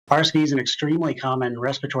RSV is an extremely common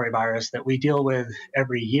respiratory virus that we deal with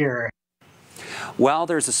every year. While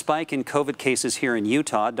there's a spike in COVID cases here in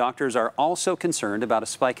Utah, doctors are also concerned about a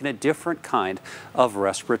spike in a different kind of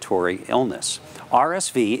respiratory illness.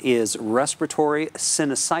 RSV is respiratory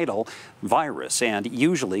sinusitis virus and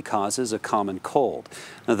usually causes a common cold.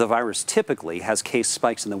 Now, the virus typically has case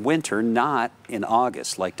spikes in the winter, not in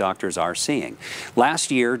August, like doctors are seeing.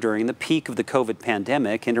 Last year, during the peak of the COVID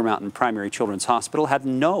pandemic, Intermountain Primary Children's Hospital had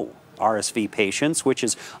no RSV patients, which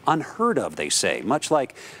is unheard of, they say, much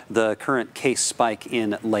like the current case spike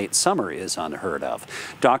in late summer is unheard of.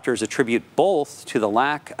 Doctors attribute both to the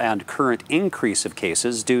lack and current increase of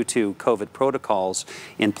cases due to COVID protocols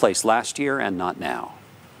in place last year and not now.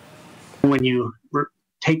 When you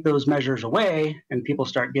take those measures away and people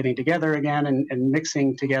start getting together again and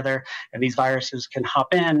mixing together, and these viruses can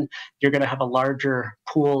hop in, you're going to have a larger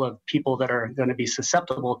pool of people that are going to be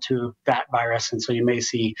susceptible to that virus. And so you may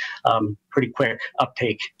see pretty quick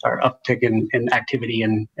uptick in activity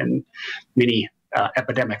and mini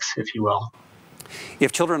epidemics, if you will.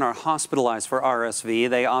 If children are hospitalized for RSV,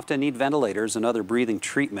 they often need ventilators and other breathing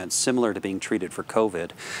treatments similar to being treated for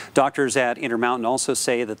COVID. Doctors at Intermountain also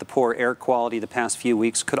say that the poor air quality the past few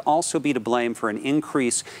weeks could also be to blame for an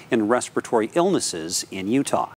increase in respiratory illnesses in Utah.